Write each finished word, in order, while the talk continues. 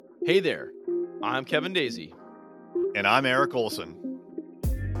Hey there, I'm Kevin Daisy. And I'm Eric Olson.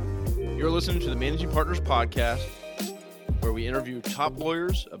 You're listening to the Managing Partners Podcast, where we interview top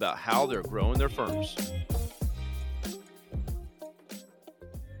lawyers about how they're growing their firms.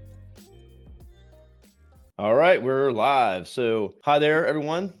 All right, we're live. So hi there,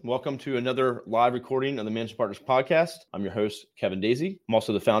 everyone. Welcome to another live recording of the Managing Partners Podcast. I'm your host, Kevin Daisy. I'm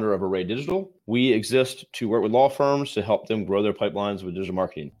also the founder of Array Digital. We exist to work with law firms to help them grow their pipelines with digital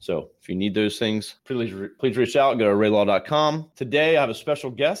marketing. So if you need those things, please reach out. Go to arraylaw.com. Today, I have a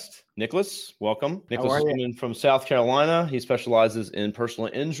special guest, Nicholas. Welcome. Nicholas is coming from South Carolina. He specializes in personal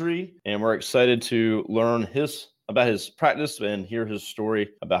injury, and we're excited to learn about his practice and hear his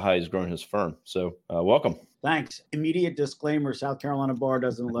story about how he's grown his firm. So welcome. Thanks. Immediate disclaimer, South Carolina Bar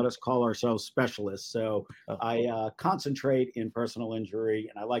doesn't let us call ourselves specialists. So I concentrate in personal injury,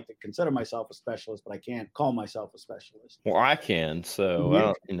 and I like to consider myself a specialist, but I can't call myself a specialist. Well, I can. So I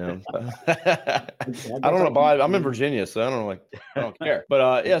don't, I don't know. I'm in Virginia, so I don't care.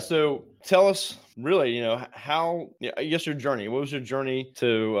 But so tell us really, how, I guess your journey, what was your journey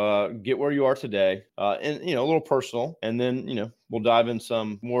to get where you are today? And, a little personal, and then, we'll dive in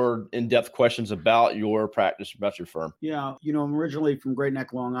some more in-depth questions about your practice, about your firm. Yeah. I'm originally from Great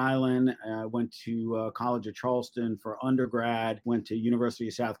Neck, Long Island. I went to College of Charleston for undergrad, went to University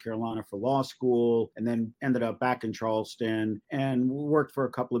of South Carolina for law school, and then ended up back in Charleston and worked for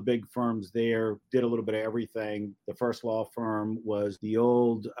a couple of big firms there, did a little bit of everything. The first law firm was the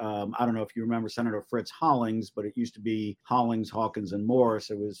old, I don't know if you remember Senator Fritz Hollings, but it used to be Hollings, Hawkins, and Morris.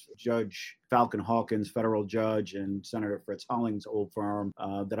 It was Judge Falcon Hawkins, federal judge, and Senator Fritz Hollings' old firm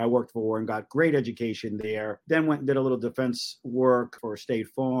that I worked for and got great education there. Then went and did a little defense work for State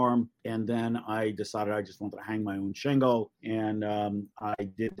Farm. And then I decided I just wanted to hang my own shingle. And I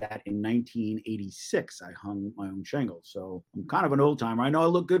did that in 1986. I hung my own shingle. So I'm kind of an old timer. I know I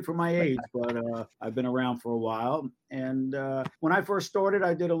look good for my age, but I've been around for a while. And when I first started,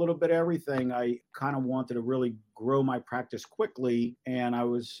 I did a little bit of everything. I kind of wanted to really grow my practice quickly, and I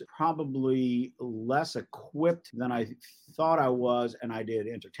was probably less equipped than I thought I was. And I did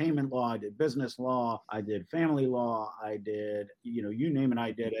entertainment law, I did business law, I did family law, I did, you name it,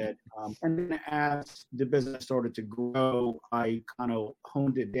 I did it. And then as the business started to grow, I kind of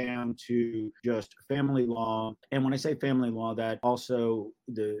honed it down to just family law. And when I say family law, that also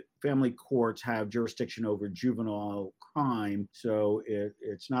the family courts have jurisdiction over juvenile crime. So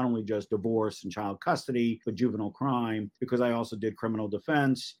it's not only just divorce and child custody, but juvenile crime, because I also did criminal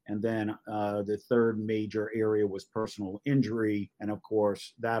defense. And then the third major area was personal injury. And of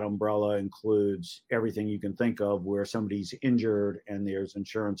course, that umbrella includes everything you can think of where somebody's injured and there's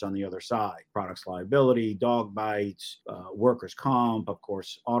insurance on the other side. Products liability, dog bites, workers' comp, of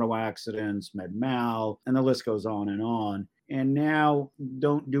course, auto accidents, med mal, and the list goes on and on. And now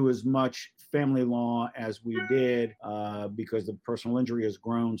don't do as much family law as we did because the personal injury has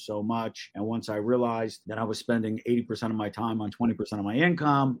grown so much. And once I realized that I was spending 80% of my time on 20% of my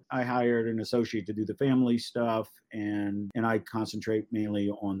income, I hired an associate to do the family stuff. And I concentrate mainly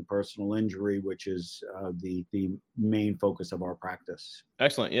on the personal injury, which is the main focus of our practice.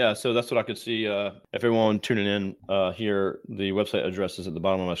 Excellent. Yeah. So that's what I could see. If everyone tuning in here, the website address is at the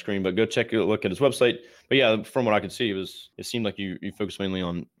bottom of my screen, but go look at his website. But yeah, from what I could see, it seemed like you focused mainly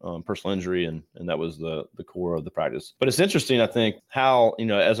on personal injury, and that was the core of the practice. But it's interesting, I think, how,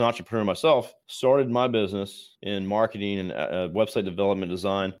 as an entrepreneur myself, started my business in marketing and website development,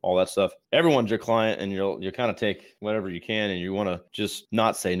 design, all that stuff. Everyone's your client, and you'll kind of take whatever you can, and you want to just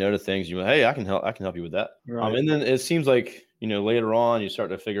not say no to things. Hey, I can help you with that. Right. And then it seems like, later on, you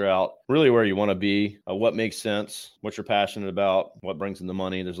start to figure out really where you want to be, what makes sense, what you're passionate about, what brings in the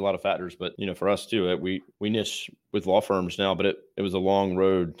money. There's a lot of factors, but for us too, we niche with law firms now, but it was a long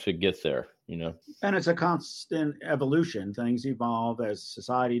road to get there. And it's a constant evolution. Things evolve as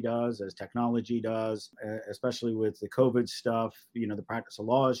society does, as technology does, especially with the COVID stuff. The practice of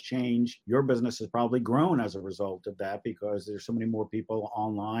law has changed. Your business has probably grown as a result of that because there's so many more people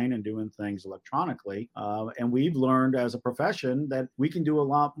online and doing things electronically. And we've learned as a profession that we can do a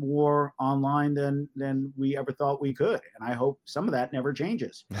lot more online than we ever thought we could. And I hope some of that never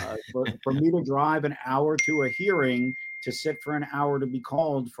changes. For me to drive an hour to a hearing, to sit for an hour to be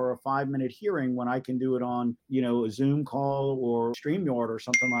called for a 5-minute hearing when I can do it on, a Zoom call or StreamYard or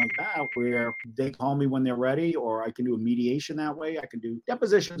something like that, where they call me when they're ready, or I can do a mediation that way. I can do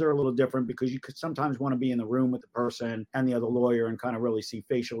depositions are a little different because you could sometimes want to be in the room with the person and the other lawyer and kind of really see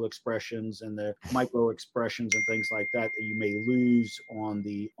facial expressions and the micro expressions and things like that you may lose on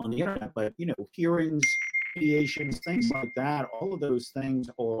the internet. But, hearings mediations, things like that. All of those things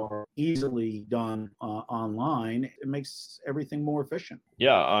are easily done online. It makes everything more efficient.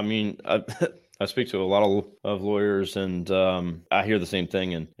 Yeah, I mean, I speak to a lot of lawyers, and I hear the same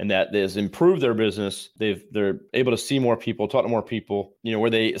thing, and that has improved their business. They're able to see more people, talk to more people. Where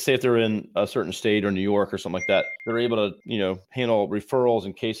they say if they're in a certain state or New York or something like that, they're able to handle referrals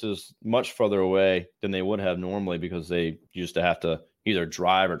and cases much further away than they would have normally because they used to have to either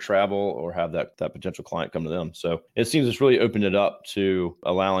drive or travel or have that potential client come to them. So it seems it's really opened it up to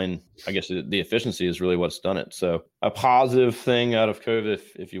allowing, I guess the efficiency is really what's done it. So a positive thing out of COVID,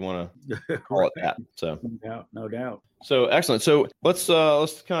 if you want to call it that. So no doubt. So excellent. So let's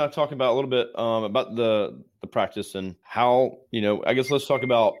kind of talk about a little bit about the practice and how, I guess let's talk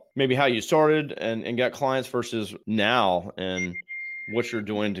about maybe how you started and got clients versus now and what you're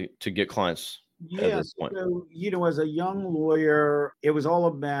doing to get clients. Yes. So, as a young lawyer, it was all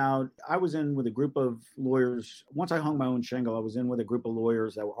about, I was in with a group of lawyers. Once I hung my own shingle, I was in with a group of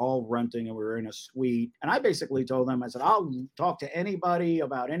lawyers that were all renting and we were in a suite. And I basically told them, I said, I'll talk to anybody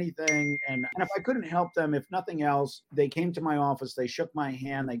about anything. And if I couldn't help them, if nothing else, they came to my office, they shook my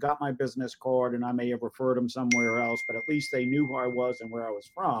hand, they got my business card, and I may have referred them somewhere else, but at least they knew who I was and where I was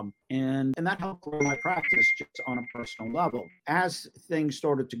from. And that helped grow my practice just on a personal level. As things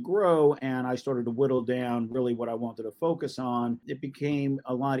started to grow and I started to whittle down really what I wanted to focus on, it became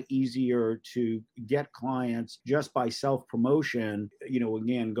a lot easier to get clients just by self-promotion.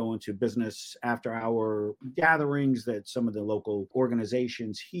 Again, going to business after hour gatherings that some of the local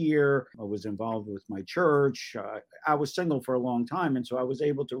organizations here. I was involved with my church. I was single for a long time, and so I was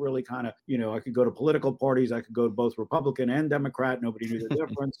able to really kind of, I could go to political parties. I could go to both Republican and Democrat. Nobody knew the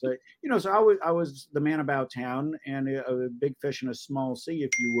difference. So I was the man about town and a big fish in a small sea,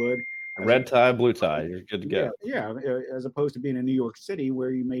 if you would. Red tie, blue tie, you're good to go. Yeah. As opposed to being in New York City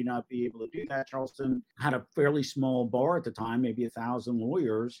where you may not be able to do that. Charleston had a fairly small bar at the time, maybe 1,000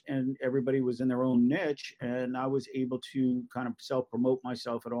 lawyers, and everybody was in their own niche. And I was able to kind of self-promote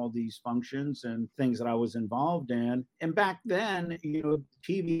myself at all these functions and things that I was involved in. And back then,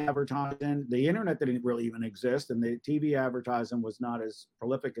 TV advertising, the internet didn't really even exist, and the TV advertising was not as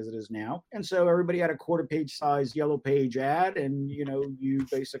prolific as it is now. And so everybody had a quarter-page size yellow page ad, and you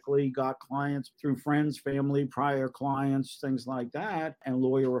basically got clients through friends, family, prior clients, things like that, and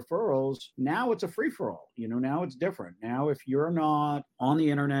lawyer referrals. Now it's a free-for-all. Now it's different. Now, if you're not on the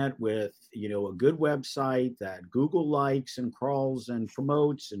internet with, a good website that Google likes and crawls and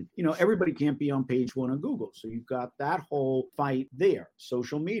promotes, and, everybody can't be on page one of Google. So you've got that whole fight there.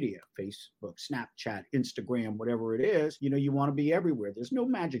 Social media, Facebook, Snapchat, Instagram, whatever it is, you want to be everywhere. There's no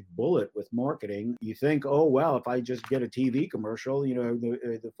magic bullet with marketing. You think, oh, well, if I just get a TV commercial,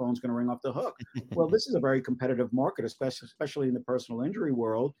 the phone's going to ring off the hook. Well, this is a very competitive market, especially in the personal injury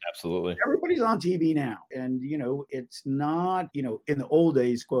world. Absolutely. Everybody's on TV now. And, it's not, in the old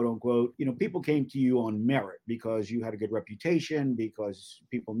days, quote unquote, people came to you on merit because you had a good reputation, because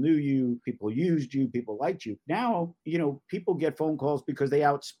people knew you, people used you, people liked you. Now, people get phone calls because they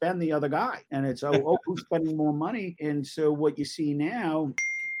outspend the other guy. And it's, who's spending more money? And so what you see now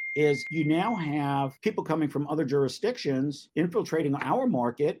is you now have people coming from other jurisdictions infiltrating our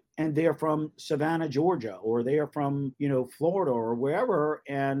market, and they're from Savannah, Georgia, or they are from, Florida or wherever,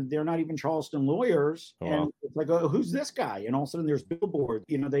 and they're not even Charleston lawyers. Oh, wow. And it's like, oh, who's this guy? And all of a sudden there's billboards,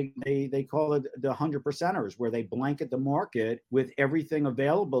 they call it the 100%ers, where they blanket the market with everything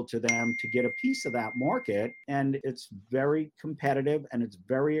available to them to get a piece of that market. And it's very competitive and it's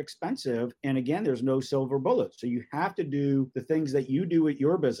very expensive. And again, there's no silver bullet. So you have to do the things that you do at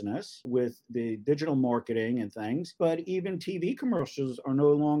your business with the digital marketing and things. But even TV commercials are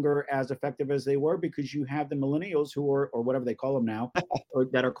no longer as effective as they were, because you have the millennials who are, or whatever they call them now,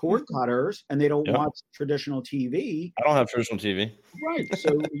 that are cord cutters, and they don't watch traditional TV. I don't have traditional TV. Right.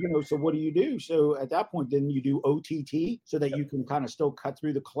 So, so what do? So at that point, then you do OTT so that you can kind of still cut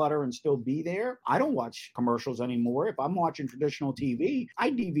through the clutter and still be there. I don't watch commercials anymore. If I'm watching traditional TV,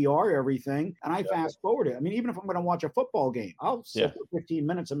 I DVR everything and I fast forward it. I mean, even if I'm going to watch a football game, I'll sit for 15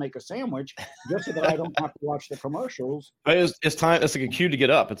 minutes and make a sandwich just so that I don't have to watch the commercials. But it's time. It's like a cue to get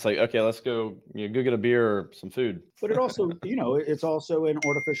up. It's like, okay, let's go, go get a beer or some food. But it also, it's also an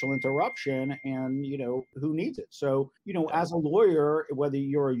artificial interruption, and, who needs it? So, as a lawyer, whether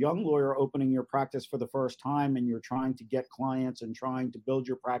you're a young lawyer opening your practice for the first time and you're trying to get clients and trying to build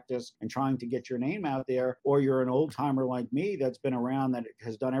your practice and trying to get your name out there, or you're an old timer like me that's been around, that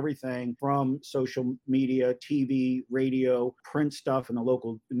has done everything from social media, TV, radio, print stuff in the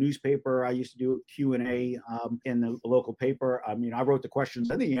local newspaper. I used to do Q&A in the local paper. I mean, I wrote the questions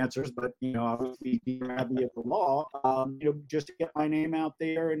and the answers, but, I was the rabbi of the law. just to get my name out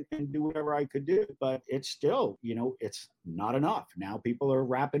there and do whatever I could do. But it's still, it's not enough. Now people are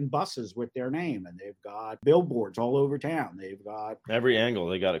wrapping buses with their name, and they've got billboards all over town. They've got every angle,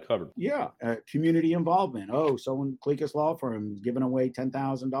 they got it covered. Yeah. Community involvement. Oh, someone, Clekis law firm, giving away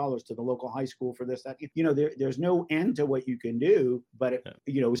 $10,000 to the local high school for this, that. There's no end to what you can do, but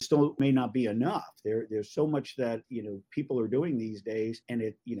it still may not be enough. There's so much that, people are doing these days.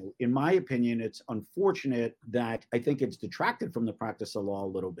 And in my opinion, it's unfortunate that I think it's detracted from the practice of law a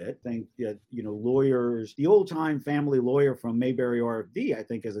little bit. I think that, lawyers, the old time family lawyer from Mayberry RFD, I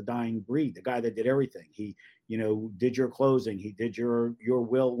think is a dying breed. The guy that did everything. He did your closing. He did your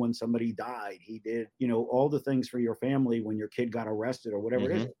will when somebody died. He did, all the things for your family when your kid got arrested or whatever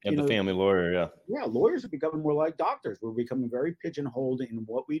it is. And the family lawyer, yeah. Yeah, lawyers are becoming more like doctors. We're becoming very pigeonholed in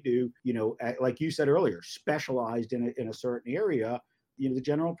what we do, like you said earlier, specialized in a certain area. The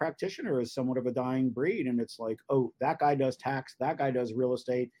general practitioner is somewhat of a dying breed. And it's like, oh, that guy does tax, that guy does real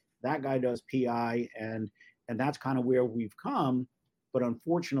estate, that guy does PI. And that's kind of where we've come. But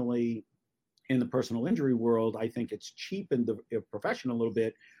unfortunately, in the personal injury world, I think it's cheapened the profession a little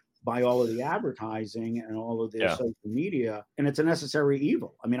bit by all of the advertising and all of the social media. And it's a necessary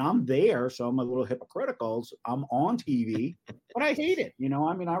evil. I mean, I'm there, so I'm a little hypocritical. So I'm on TV, but I hate it.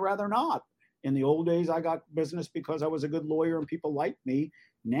 I'd rather not. In the old days, I got business because I was a good lawyer and people liked me.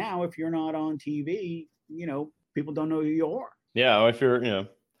 Now, if you're not on TV, people don't know who you are. Yeah. If you're,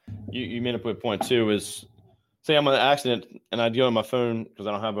 you made a good point too, is say I'm in an accident and I go on my phone because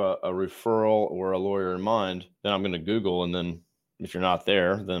I don't have a referral or a lawyer in mind, then I'm going to Google. And then if you're not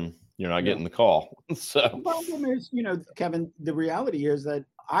there, then you're not getting the call. So the problem is, Kevin, the reality is that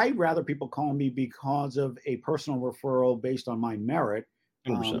I'd rather people call me because of a personal referral based on my merit.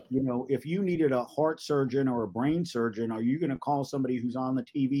 If you needed a heart surgeon or a brain surgeon, are you going to call somebody who's on the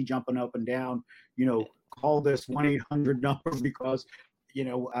TV jumping up and down, call this 1-800 number because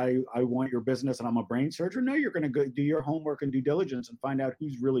I want your business and I'm a brain surgeon? No, you're going to go do your homework and due diligence and find out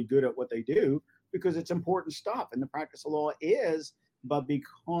who's really good at what they do, because it's important stuff. And the practice of law is, but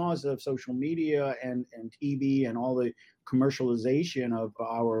because of social media and TV and all the commercialization of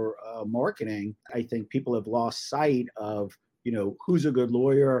our marketing, I think people have lost sight of, who's a good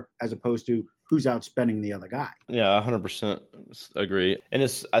lawyer as opposed to who's outspending the other guy. Yeah, 100% agree.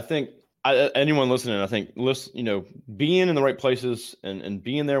 And I think anyone listening, I think, being in the right places and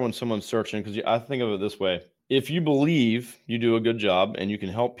being there when someone's searching, because I think of it this way. If you believe you do a good job and you can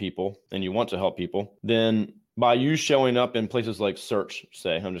help people and you want to help people, then by you showing up in places like search,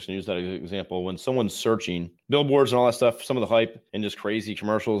 say, I'm just going to use that as an example, when someone's searching, billboards and all that stuff, some of the hype and just crazy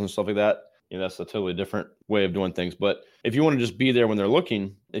commercials and stuff like that, that's a totally different way of doing things. But if you want to just be there when they're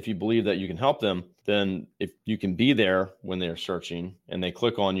looking, if you believe that you can help them, then if you can be there when they're searching and they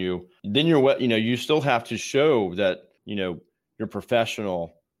click on you, then you still have to show that, you're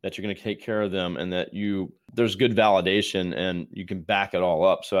professional, that you're going to take care of them, and that there's good validation and you can back it all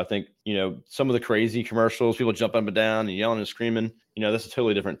up. So I think, some of the crazy commercials, people jumping up and down and yelling and screaming, that's a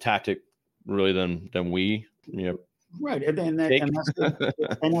totally different tactic really than we, Right. And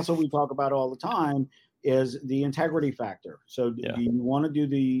that's what we talk about all the time is the integrity factor. So do you want to do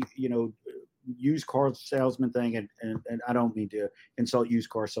the, used car salesman thing? And I don't mean to insult used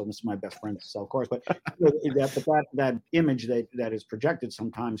car salesmen. My best friends sell cars, but that image that is projected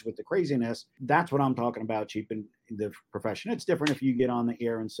sometimes with the craziness, that's what I'm talking about, cheapen the profession. It's different if you get on the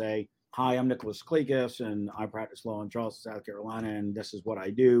air and say, hi, I'm Nicholas Clekis and I practice law in Charleston, South Carolina, and this is what I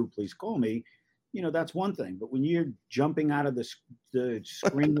do. Please call me. That's one thing. But when you're jumping out of the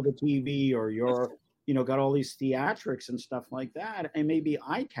screen of the TV or you're, got all these theatrics and stuff like that, and maybe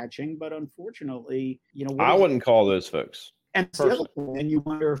eye-catching, but unfortunately, I wouldn't call those folks. And you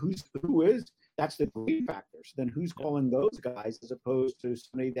wonder who is. That's the great factors. Then who's calling those guys as opposed to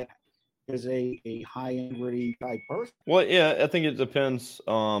somebody that is a high-integrity type person? Well, yeah, I think it depends.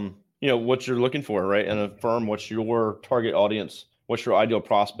 What you're looking for, right? In a firm, what's your target audience? What's your ideal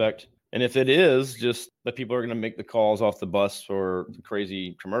prospect? And if it is just that people are going to make the calls off the bus or the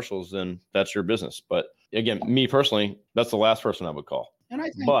crazy commercials, then that's your business. But again, me personally, that's the last person I would call. And I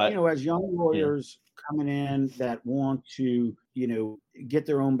think, as young lawyers coming in that want to, get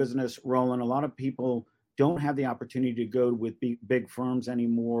their own business rolling, a lot of people don't have the opportunity to go with big firms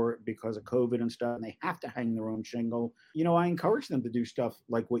anymore because of COVID and stuff, and they have to hang their own shingle. I encourage them to do stuff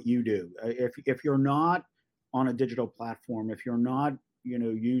like what you do. If you're not on a digital platform, if you're not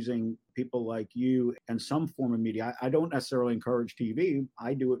using people like you and some form of media. I don't necessarily encourage TV.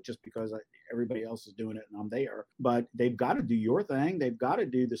 I do it just because everybody else is doing it and I'm there. But they've got to do your thing. They've got to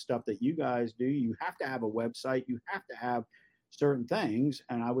do the stuff that you guys do. You have to have a website. You have to have certain things.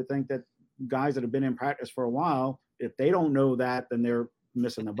 And I would think that, guys that have been in practice for a while, if they don't know that, then they're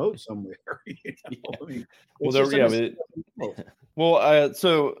missing the boat somewhere. You know? Yeah. I mean, Well, it's there, just yeah. Well,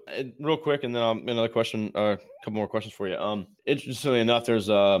 so real quick, and then another question, a couple more questions for you. Interestingly enough, there's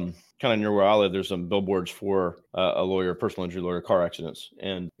kind of near where I live, there's some billboards for a lawyer, personal injury lawyer, car accidents,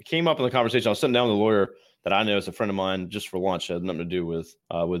 and it came up in the conversation. I was sitting down with a lawyer that I know is a friend of mine just for lunch. It had nothing to do with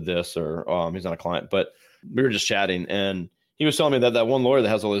this, or he's not a client, but we were just chatting, and he was telling me that one lawyer that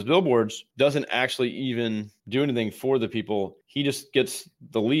has all these billboards doesn't actually even do anything for the people. He just gets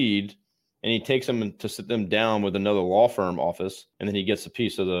the lead and he takes them to sit them down with another law firm office, and then he gets a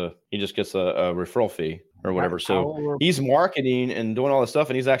piece of he just gets a referral fee or whatever. So he's marketing and doing all this stuff,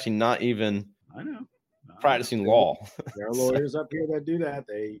 and he's actually not even practicing law. There are lawyers up here that do that.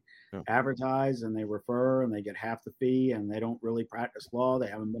 They advertise and they refer and they get half the fee, and they don't really practice law. They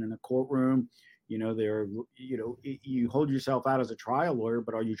haven't been in a courtroom. You know, you hold yourself out as a trial lawyer,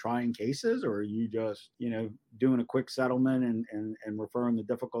 but are you trying cases, or are you just, doing a quick settlement and referring the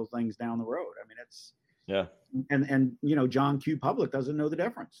difficult things down the road? I mean, it's, and John Q. Public doesn't know the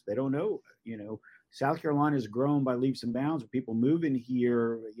difference. They don't know, South Carolina has grown by leaps and bounds with people moving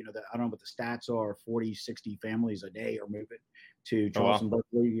here. I don't know what the stats are, 40, 60 families a day are moving to Charleston,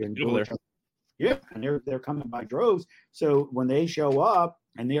 Berkeley, and Dorchester. Yeah, and they're coming by droves. So when they show up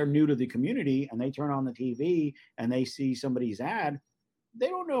and they're new to the community and they turn on the TV and they see somebody's ad, they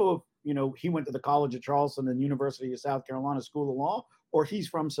don't know if, he went to the College of Charleston and University of South Carolina School of Law, or he's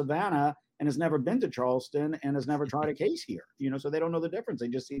from Savannah and has never been to Charleston and has never tried a case here. So they don't know the difference. They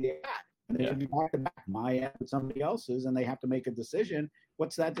just see the ad. And they be back to back, my ad with somebody else's, and they have to make a decision.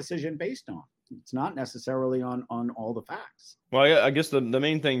 What's that decision based on? It's not necessarily on all the facts. Well, I guess the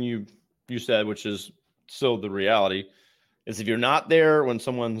main thing you said, which is still the reality, is if you're not there when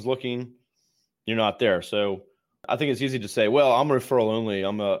someone's looking, you're not there. So I think it's easy to say, well, I'm referral only.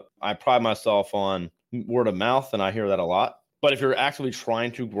 I pride myself on word of mouth, and I hear that a lot. But if you're actually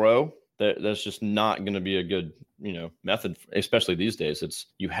trying to grow, that's just not going to be a good, method, especially these days.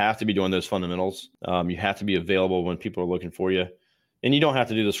 You have to be doing those fundamentals. You have to be available when people are looking for you. And you don't have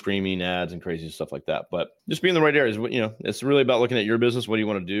to do the screaming ads and crazy stuff like that, but just be in the right areas. It's really about looking at your business. What do you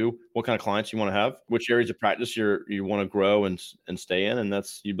want to do? What kind of clients you want to have? Which areas of practice you want to grow and stay in? And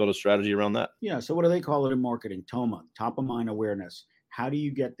you build a strategy around that. Yeah. So what do they call it in marketing? TOMA, top of mind awareness. How do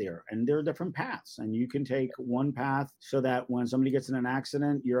you get there? And there are different paths, and you can take one path so that when somebody gets in an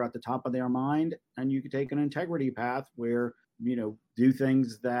accident, you're at the top of their mind, and you can take an integrity path where do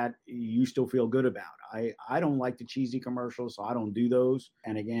things that you still feel good about. I don't like the cheesy commercials, so I don't do those.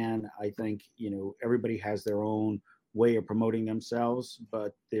 And again, I think, everybody has their own way of promoting themselves,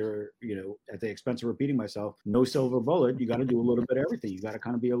 but they're, at the expense of repeating myself, no silver bullet. You got to do a little bit of everything. You got to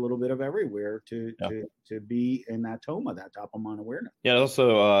kind of be a little bit of everywhere to be in that TOMA, that top of mind awareness. Yeah.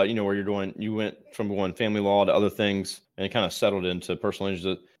 Also, where you went from one family law to other things and kind of settled into personal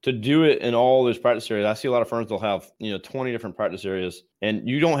injury to do it in all those practice areas. I see a lot of firms will have, 20 different practice areas, and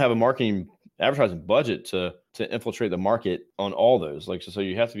you don't have a marketing advertising budget to infiltrate the market on all those. So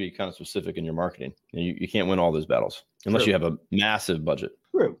you have to be kind of specific in your marketing, and you can't win all those battles unless you have a massive budget.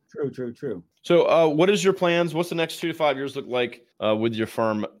 True. So what is your plans? What's the next 2 to 5 years look like with your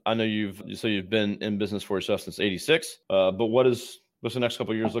firm? I know you've been in business for yourself since '86, but what's the next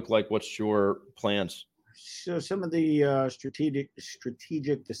couple of years look like? What's your plans? So some of the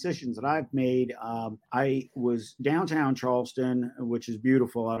strategic decisions that I've made, I was downtown Charleston, which is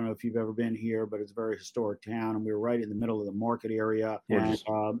beautiful. I don't know if you've ever been here, but it's a very historic town, and we were right in the middle of the market area. Gorgeous.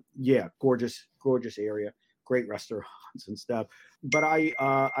 And gorgeous area, great restaurants and stuff. But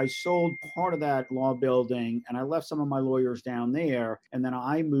I sold part of that law building, and I left some of my lawyers down there, and then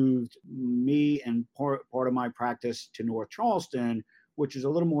I moved me and part of my practice to North Charleston, which is a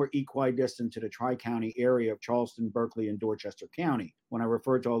little more equidistant to the Tri-County area of Charleston, Berkeley, and Dorchester County. When I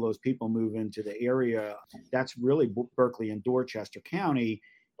refer to all those people moving to the area, that's really Berkeley and Dorchester County.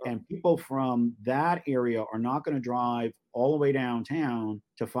 And people from that area are not going to drive all the way downtown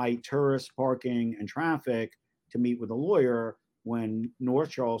to fight tourist parking and traffic to meet with a lawyer when North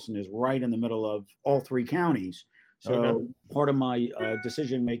Charleston is right in the middle of all three counties. So part of my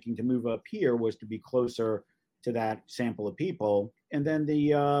decision-making to move up here was to be closer to that sample of people. And then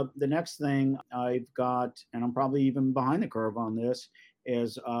the next thing I've got, and I'm probably even behind the curve on this,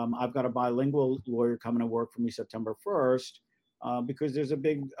 is I've got a bilingual lawyer coming to work for me September 1st because there's a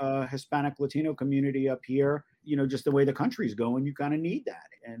big Hispanic Latino community up here. Just the way the country's going, you kind of need that.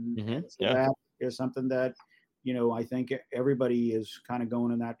 And so that is something that, I think everybody is kind of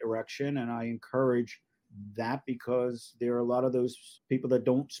going in that direction. And I encourage that because there are a lot of those people that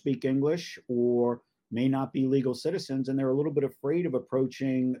don't speak English or may not be legal citizens, and they're a little bit afraid of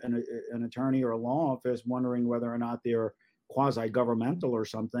approaching an attorney or a law office, wondering whether or not they're quasi-governmental or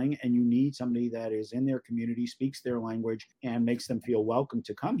something. And you need somebody that is in their community, speaks their language, and makes them feel welcome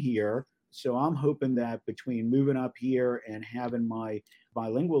to come here. So I'm hoping that between moving up here and having my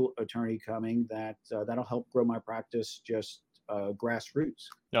bilingual attorney coming, that'll help grow my practice just grassroots.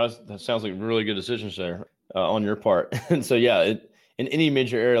 No, that sounds like really good decisions there on your part. And so, yeah, in any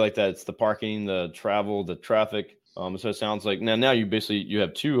major area like that, it's the parking, the travel, the traffic. So it sounds like now you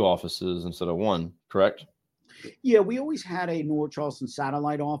have 2 offices instead of 1, correct? Yeah, we always had a North Charleston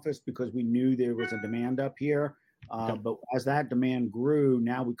satellite office because we knew there was a demand up here. But as that demand grew,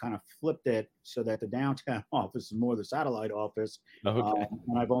 now we kind of flipped it so that the downtown office is more the satellite office. Okay.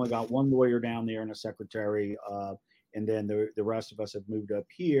 And I've only got 1 lawyer down there and a secretary. And then the rest of us have moved up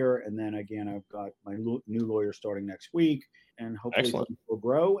here. And then again, I've got my new lawyer starting next week, and hopefully things will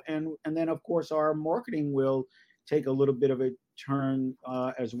grow. And then, of course, our marketing will take a little bit of a turn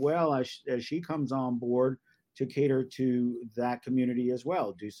as well as she comes on board to cater to that community as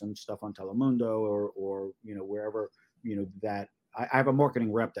well. Do some stuff on Telemundo or wherever, that I have a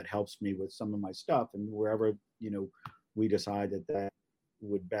marketing rep that helps me with some of my stuff, and wherever, we decide that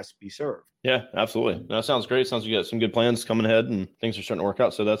would best be served. Yeah, absolutely. That sounds great. Sounds like you got some good plans coming ahead and things are starting to work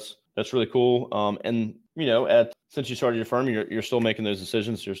out. So that's really cool. And since you started your firm, you're still making those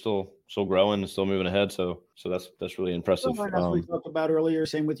decisions. You're still growing and still moving ahead. So that's really impressive. Well, as we talked about earlier,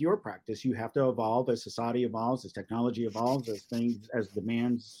 same with your practice. You have to evolve as society evolves, as technology evolves, as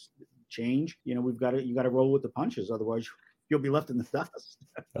demands change. You got to roll with the punches. Otherwise, you'll be left in the dust.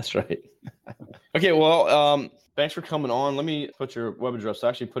 That's right. Okay. Well, thanks for coming on. Let me put your web address.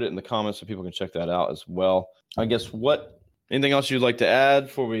 Actually, put it in the comments so people can check that out as well. I guess anything else you'd like to add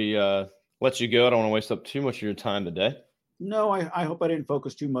before we let you go? I don't want to waste up too much of your time today. No, I hope I didn't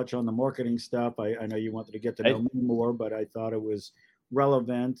focus too much on the marketing stuff. I know you wanted to get to know me more, but I thought it was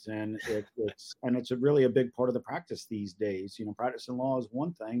relevant, and it's really a big part of the practice these days. Practicing law is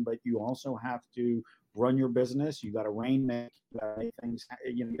one thing, but you also have to run your business. You got to rainmake, you got to make things.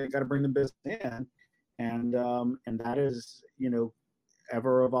 You got to bring the business in, and that is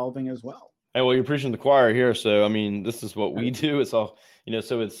ever evolving as well. Hey, well, you're preaching to the choir here. So, I mean, this is what we do. It's all,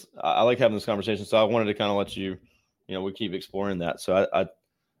 so I like having this conversation. So I wanted to kind of let you, we keep exploring that. So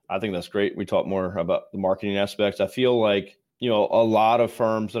I think that's great. We talk more about the marketing aspects. I feel like, a lot of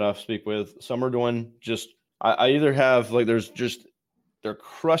firms that I speak with, some are doing I either have they're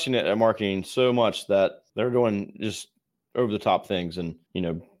crushing it at marketing so much that they're doing just over the top things and,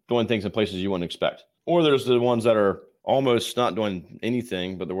 doing things in places you wouldn't expect. Or there's the ones that are almost not doing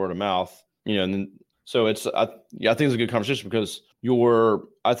anything but the word of mouth. And then, so I think it's a good conversation because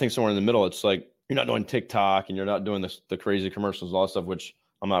I think somewhere in the middle, it's like, you're not doing TikTok and you're not doing the crazy commercials, all that stuff, which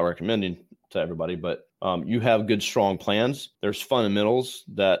I'm not recommending to everybody, but you have good, strong plans. There's fundamentals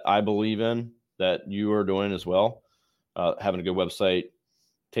that I believe in that you are doing as well. Having a good website,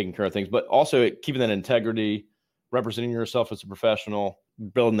 taking care of things, but also keeping that integrity, representing yourself as a professional,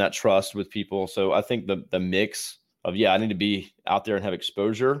 building that trust with people. So I think the mix of, I need to be out there and have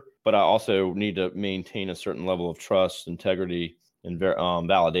exposure, but I also need to maintain a certain level of trust, integrity, and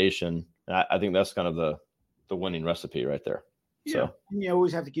validation. And I think that's kind of the winning recipe right there. Yeah. So and you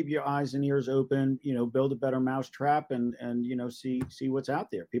always have to keep your eyes and ears open, build a better mousetrap and see what's out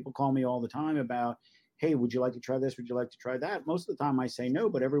there. People call me all the time about, hey, would you like to try this? Would you like to try that? Most of the time I say no,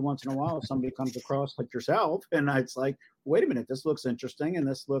 but every once in a while somebody comes across like yourself and it's like, wait a minute, this looks interesting and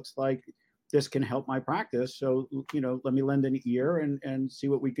this looks like this can help my practice. So, let me lend an ear and see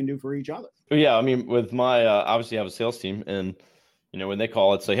what we can do for each other. Yeah, I mean, with my obviously I have a sales team, and when they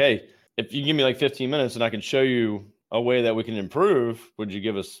call, it's like, hey, if you give me like 15 minutes and I can show you a way that we can improve, would you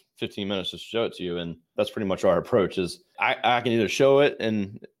give us 15 minutes to show it to you? And that's pretty much our approach is I can either show it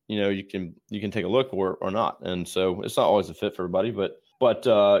and you can take a look or not. And so it's not always a fit for everybody, but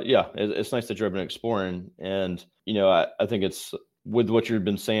it's nice that you're been exploring. And I think it's with what you've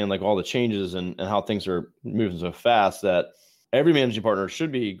been saying, like all the changes and how things are moving so fast, that every managing partner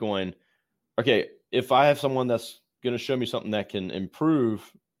should be going, okay, if I have someone that's going to show me something that can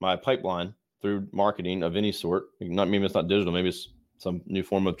improve my pipeline through marketing of any sort, maybe it's not digital, maybe it's some new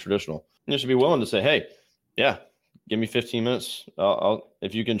form of traditional, you should be willing to say, hey, give me 15 minutes.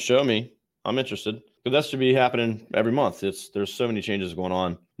 If you can show me, I'm interested. But that should be happening every month. There's so many changes going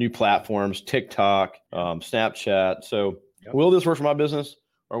on, new platforms, TikTok, Snapchat. So will this work for my business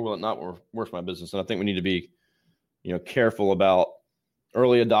or will it not work for my business? And I think we need to be, careful about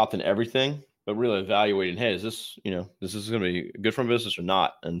early adopting everything, but really evaluating, hey, is this going to be good for my business or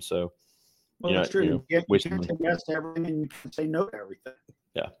not? And so, that's true. You can't say yes to everything and you can't say no to everything.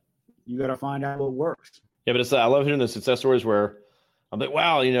 Yeah. You got to find out what works. Yeah, but I love hearing the success stories where I'm like,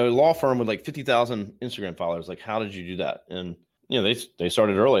 wow, law firm with like 50,000 Instagram followers. Like, how did you do that? And, they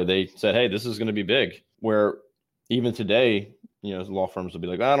started early. They said, hey, this is going to be big. Where even today, law firms will be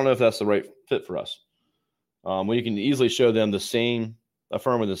like, I don't know if that's the right fit for us. Well, you can easily show them a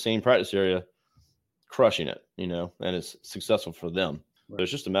firm with the same practice area crushing it, and it's successful for them. Right. So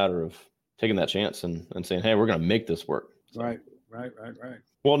it's just a matter of taking that chance and saying, hey, we're going to make this work. So. Right.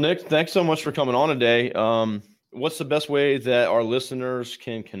 Well, Nick, thanks so much for coming on today. What's the best way that our listeners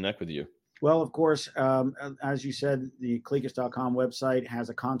can connect with you? Well, of course, as you said, the Clekis.com website has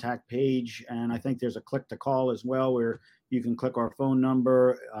a contact page, and I think there's a click to call as well, where you can click our phone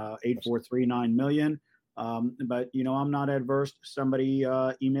number, 843-9000000. But, I'm not adverse to somebody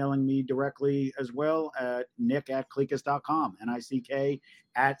emailing me directly as well at nick@clekis.com,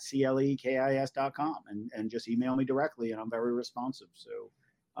 NICK@CLEKIS.com, and just email me directly, and I'm very responsive. So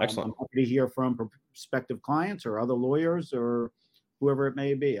excellent. I'm happy to hear from prospective clients or other lawyers or whoever it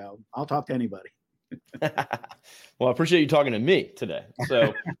may be. I'll talk to anybody. Well, I appreciate you talking to me today.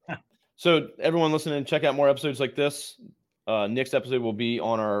 So everyone listening, check out more episodes like this. Next episode will be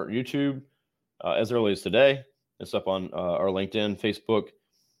on our YouTube as early as today. It's up on our LinkedIn, Facebook,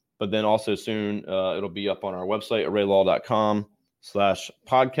 but then also soon it'll be up on our website,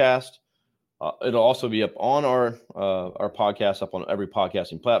 arraylaw.com/podcast. It'll also be up on our podcast, up on every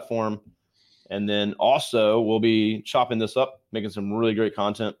podcasting platform. And then also we'll be chopping this up, making some really great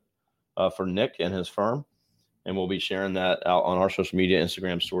content for Nick and his firm. And we'll be sharing that out on our social media,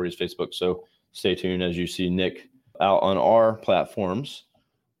 Instagram stories, Facebook. So stay tuned as you see Nick out on our platforms.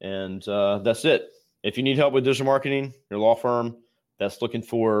 And that's it. If you need help with digital marketing, your law firm that's looking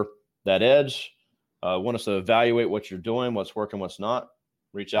for that edge, want us to evaluate what you're doing, what's working, what's not,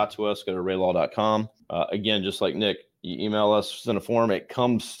 reach out to us, go to arraylaw.com. Again, just like Nick, you email us, send a form, it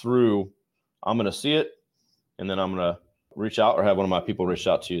comes through. I'm going to see it, and then I'm going to reach out or have one of my people reach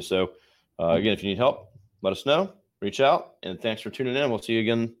out to you. So again, if you need help, let us know, reach out, and thanks for tuning in. We'll see you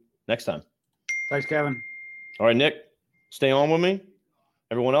again next time. Thanks, Kevin. All right, Nick, stay on with me.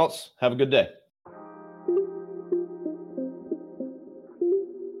 Everyone else, have a good day.